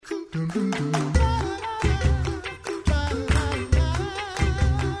Welcome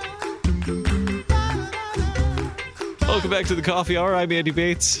back to the Coffee Hour. I'm Andy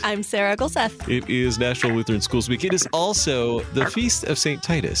Bates. I'm Sarah Gulseth. It is National Lutheran Schools Week. It is also the Feast of St.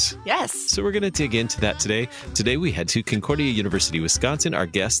 Titus. Yes. So we're going to dig into that today. Today we head to Concordia University Wisconsin. Our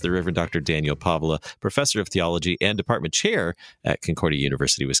guest, the Reverend Dr. Daniel Paavola, Professor of Theology and Department Chair at Concordia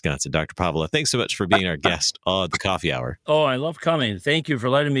University Wisconsin. Dr. Paavola, thanks so much for being our guest on the Coffee Hour. Oh, I love coming. Thank you for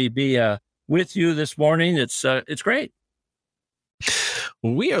letting me be with you this morning. It's great.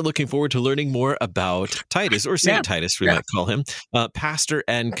 We are looking forward to learning more about Titus, or St. Titus, we might call him, pastor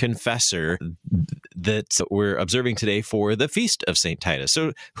and confessor that we're observing today for the Feast of St. Titus.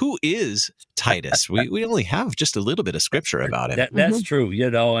 So who is Titus? We only have just a little bit of scripture about him. That's true,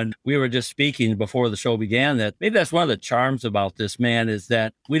 and we were just speaking before the show began that maybe that's one of the charms about this man is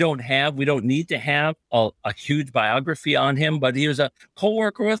that we don't need to have a huge biography on him, but he was a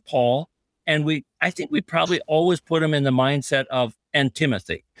co-worker with Paul. And I think we probably always put him in the mindset of and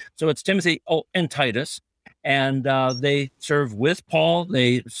Timothy. So it's Timothy and Titus, and they serve with Paul.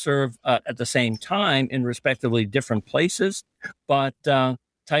 They serve at the same time in respectively different places. But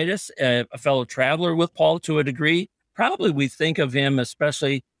Titus, a fellow traveler with Paul to a degree, probably we think of him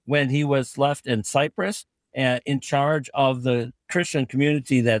especially when he was left in Cyprus in charge of the Christian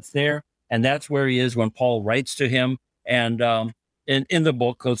community that's there. And that's where he is when Paul writes to him. And in the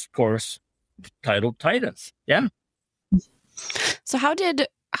book, of course, titled Titus. Yeah. So how did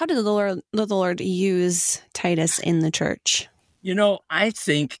the Lord use Titus in the church? I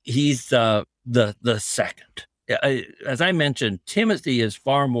think he's the second. As I mentioned, Timothy is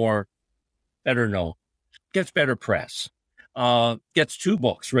far more better known, gets better press, gets 2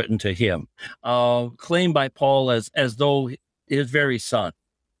 books written to him, claimed by Paul as though his very son.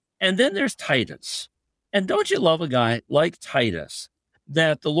 And then there's Titus. And don't you love a guy like Titus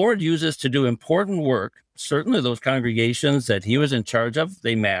that the Lord uses to do important work? Certainly those congregations that he was in charge of,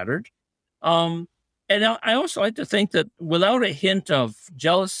 they mattered. And I also like to think that without a hint of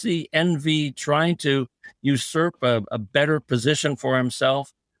jealousy, envy, trying to usurp a better position for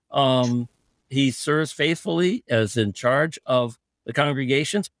himself, he serves faithfully as in charge of the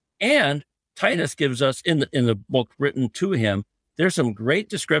congregations. And Titus gives us, in the book written to him, there's some great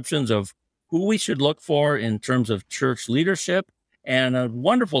descriptions of who we should look for in terms of church leadership, and a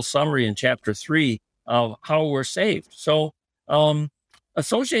wonderful summary in chapter 3 of how we're saved. So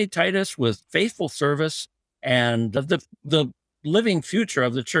associate Titus with faithful service and the living future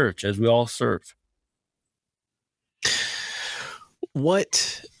of the church as we all serve.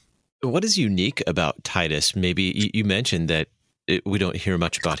 What is unique about Titus? Maybe you mentioned that we don't hear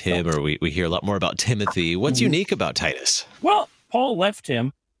much about him, or we hear a lot more about Timothy. What's unique about Titus? Well, Paul left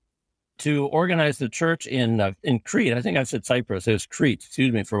him to organize the church in Crete. I think I said Cyprus. It was Crete.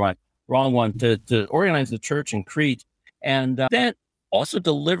 Excuse me for my wrong one. To organize the church in Crete, and then also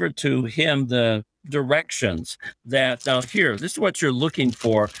delivered to him the directions that now here, this is what you're looking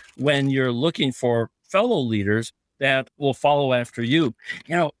for when you're looking for fellow leaders that will follow after you.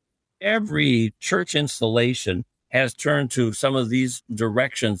 Every church installation has turned to some of these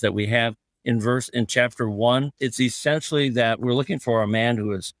directions that we have in chapter 1. It's essentially that we're looking for a man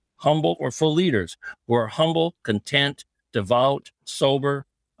who is humble, or for leaders who are humble, content, devout, sober,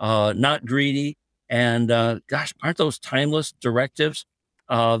 not greedy. And aren't those timeless directives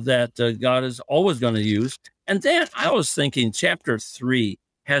that God is always going to use? And then I was thinking chapter 3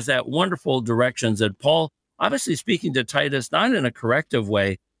 has that wonderful directions that Paul, obviously speaking to Titus, not in a corrective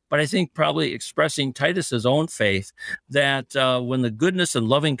way, but I think probably expressing Titus's own faith that when the goodness and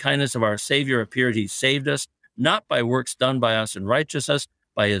loving kindness of our Savior appeared, he saved us, not by works done by us in righteousness,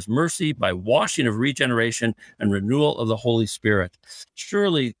 by his mercy, by washing of regeneration and renewal of the Holy Spirit.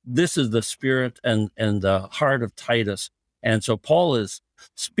 Surely this is the spirit and the heart of Titus. And so Paul is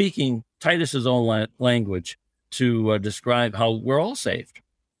speaking Titus's own language to describe how we're all saved.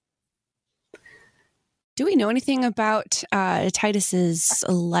 Do we know anything about Titus's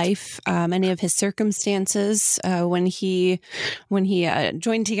life, any of his circumstances when he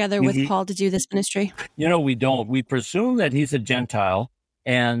joined together with Paul to do this ministry? We don't. We presume that he's a Gentile,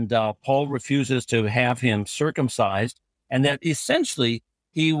 and Paul refuses to have him circumcised, and that essentially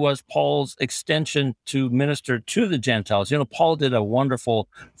he was Paul's extension to minister to the Gentiles. Paul did a wonderful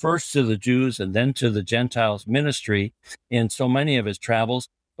first to the Jews and then to the Gentiles ministry in so many of his travels.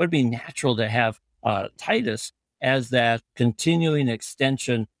 But it'd be natural to have Titus as that continuing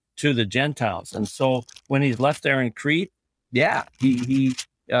extension to the Gentiles. And so when he's left there in Crete, he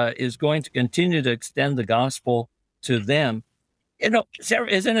is going to continue to extend the gospel to them. Sarah,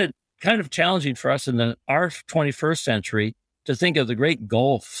 isn't it kind of challenging for us in our 21st century to think of the great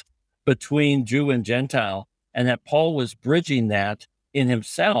gulf between Jew and Gentile, and that Paul was bridging that in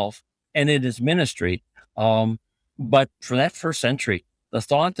himself and in his ministry. But for that first century, the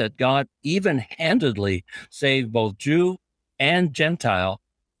thought that God even-handedly saved both Jew and Gentile,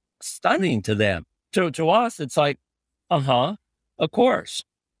 stunning to them. To us, it's like, of course.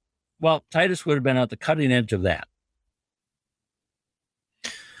 Well, Titus would have been at the cutting edge of that.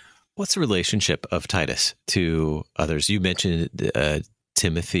 What's the relationship of Titus to others? You mentioned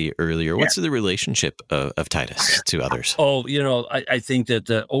Timothy earlier. What's the relationship of Titus to others? Oh, I think that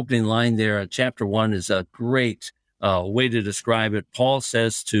the opening line there at chapter 1 is a great way to describe it. Paul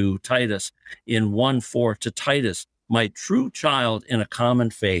says to Titus in 1:4, to Titus, my true child in a common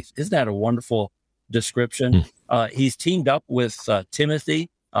faith. Isn't that a wonderful description? He's teamed up with Timothy.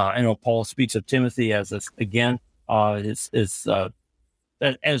 I know Paul speaks of Timothy as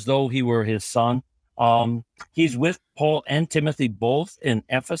as though he were his son. He's with Paul and Timothy both in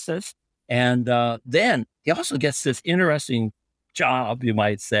Ephesus. And then he also gets this interesting job, you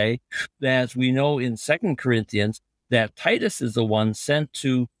might say, that as we know in 2 Corinthians, that Titus is the one sent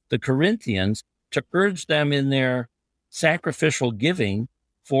to the Corinthians to urge them in their sacrificial giving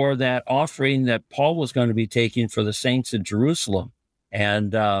for that offering that Paul was going to be taking for the saints in Jerusalem.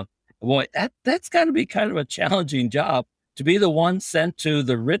 And boy, that's got to be kind of a challenging job, to be the one sent to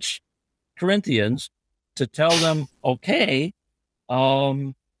the rich Corinthians to tell them, okay,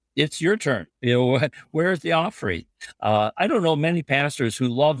 it's your turn. Where's the offering? I don't know many pastors who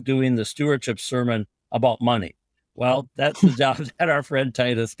love doing the stewardship sermon about money. Well, that's the job that our friend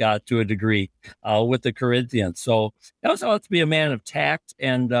Titus got to a degree with the Corinthians. So you also have to be a man of tact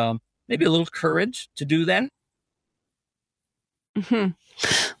and maybe a little courage to do that. Mm-hmm.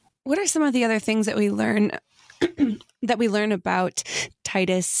 What are some of the other things that we learn about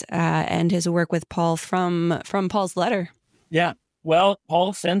Titus and his work with Paul from Paul's letter? Yeah. Well,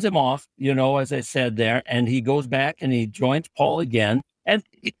 Paul sends him off, as I said there, and he goes back and he joins Paul again. And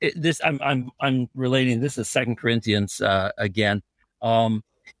I'm relating this to 2 Corinthians again.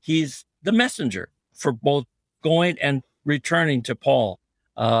 He's the messenger for both going and returning to Paul.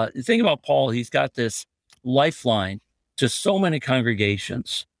 The thing about Paul, he's got this lifeline to so many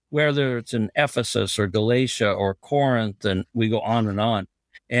congregations, whether it's in Ephesus or Galatia or Corinth, and we go on and on.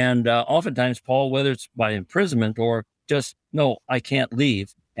 And oftentimes Paul, whether it's by imprisonment or just, no, I can't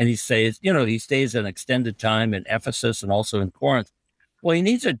leave. And he says, he stays an extended time in Ephesus and also in Corinth. Well, he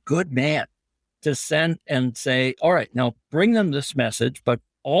needs a good man to send and say, all right, now bring them this message, but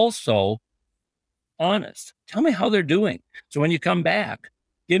also honest. Tell me how they're doing. So when you come back,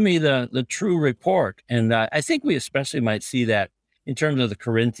 give me the true report. And I think we especially might see that in terms of the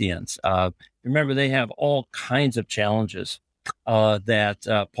Corinthians. Remember, they have all kinds of challenges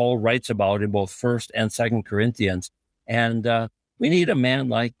that Paul writes about in both 1st and 2nd Corinthians. And we need a man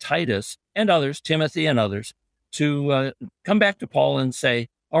like Titus and others, Timothy and others, to come back to Paul and say,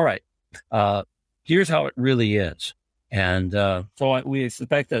 all right, here's how it really is. And so we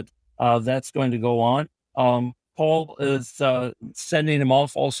expect that that's going to go on. Paul is sending him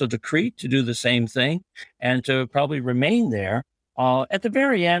off also to Crete to do the same thing and to probably remain there. At the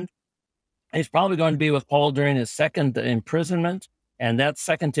very end, he's probably going to be with Paul during his second imprisonment, and that's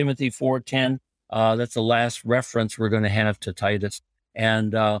 2 Timothy 4:10. That's the last reference we're going to have to Titus.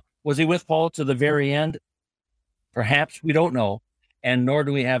 And was he with Paul to the very end? Perhaps, we don't know, and nor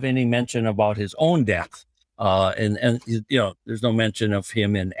do we have any mention about his own death. And there's no mention of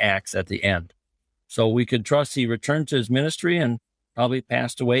him in Acts at the end. So we could trust he returned to his ministry and probably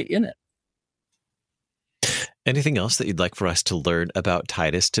passed away in it. Anything else that you'd like for us to learn about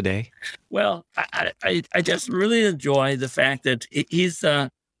Titus today? Well, I just really enjoy the fact that he's the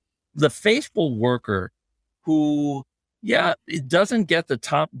faithful worker who, it doesn't get the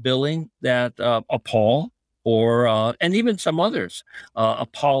top billing that Paul or and even some others.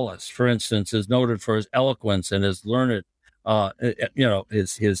 Apollos, for instance, is noted for his eloquence and his learned,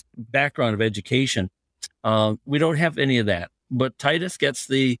 his background of education. We don't have any of that, but Titus gets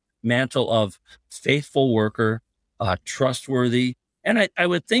the mantle of faithful worker, trustworthy. And I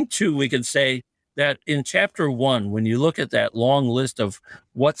would think too, we could say that in chapter 1, when you look at that long list of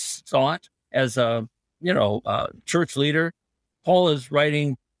what's sought as a church leader, Paul is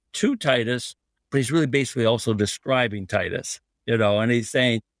writing to Titus, but he's really basically also describing Titus, and he's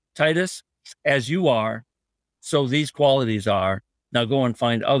saying, Titus, as you are, so these qualities are. Now go and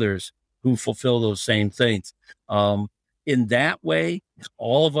find others who fulfill those same things. In that way,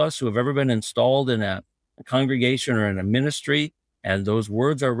 all of us who have ever been installed in a congregation or in a ministry, and those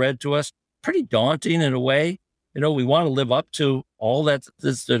words are read to us, pretty daunting in a way. We want to live up to all that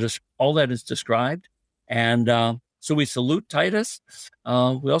is described. And So we salute Titus.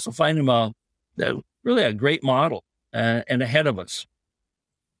 We also find him really a great model and ahead of us.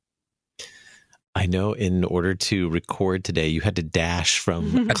 I know in order to record today, you had to dash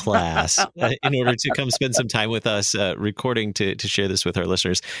from class in order to come spend some time with us recording to share this with our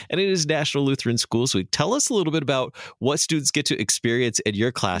listeners. And it is National Lutheran Schools Week. Tell us a little bit about what students get to experience in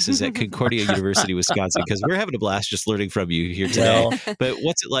your classes at Concordia University, Wisconsin, because we're having a blast just learning from you here today. But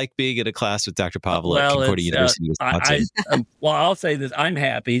what's it like being in a class with Dr. Paavola at Concordia University, Wisconsin? I'll say this. I'm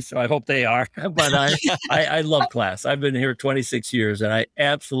happy, so I hope they are. But I love class. I've been here 26 years, and I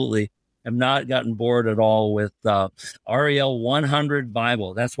absolutely have not gotten bored at all with REL 100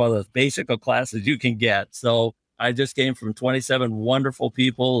 Bible. That's one of the basic classes you can get. So I just came from 27 wonderful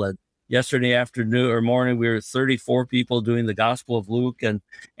people, and yesterday afternoon or morning we were 34 people doing the Gospel of Luke,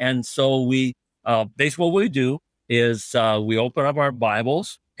 and so we basically what we do is we open up our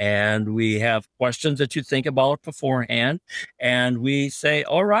Bibles and we have questions that you think about beforehand, and we say,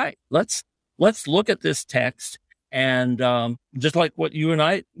 all right, let's look at this text. And just like what you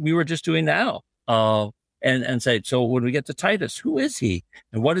and we were just doing now, and say, so when we get to Titus, who is he?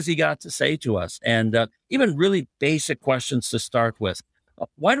 And what has he got to say to us? And even really basic questions to start with.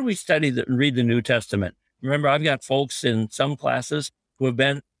 Why do we study and read the New Testament? Remember, I've got folks in some classes who have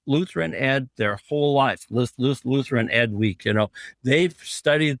been Lutheran Ed their whole life, Lutheran Ed Week. They've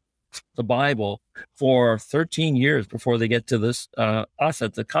studied the Bible for 13 years before they get to this us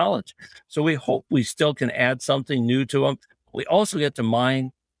at the college. So we hope we still can add something new to them. We also get to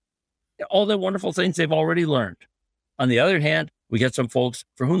mine all the wonderful things they've already learned. On the other hand, we get some folks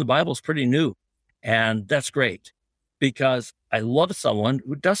for whom the Bible is pretty new. And that's great, because I love someone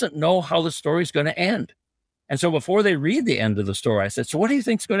who doesn't know how the story is going to end. And so before they read the end of the story, I said, so what do you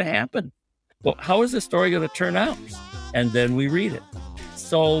think is going to happen? Well, how is the story going to turn out? And then we read it.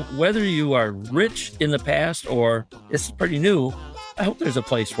 So whether you are rich in the past or it's pretty new, I hope there's a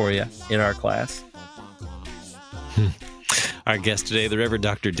place for you in our class. Our guest today, the Reverend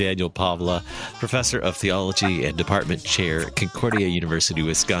Dr. Daniel Paavola, Professor of Theology and Department Chair at Concordia University,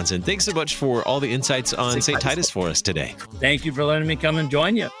 Wisconsin. Thanks so much for all the insights on St. Titus for us today. Thank you for letting me come and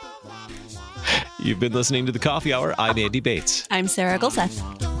join you. You've been listening to The Coffee Hour. I'm Andy Bates. I'm Sarah Gulseth.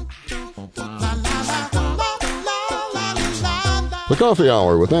 The Coffee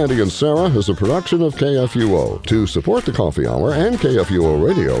Hour with Andy and Sarah is a production of KFUO. To support the Coffee Hour and KFUO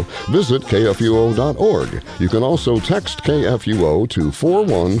Radio, visit KFUO.org. You can also text KFUO to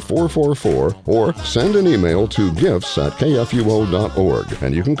 41444 or send an email to gifts@KFUO.org.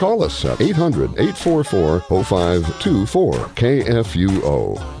 And you can call us at 800-844-0524.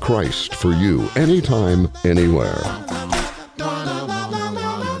 KFUO. Christ for you, anytime, anywhere.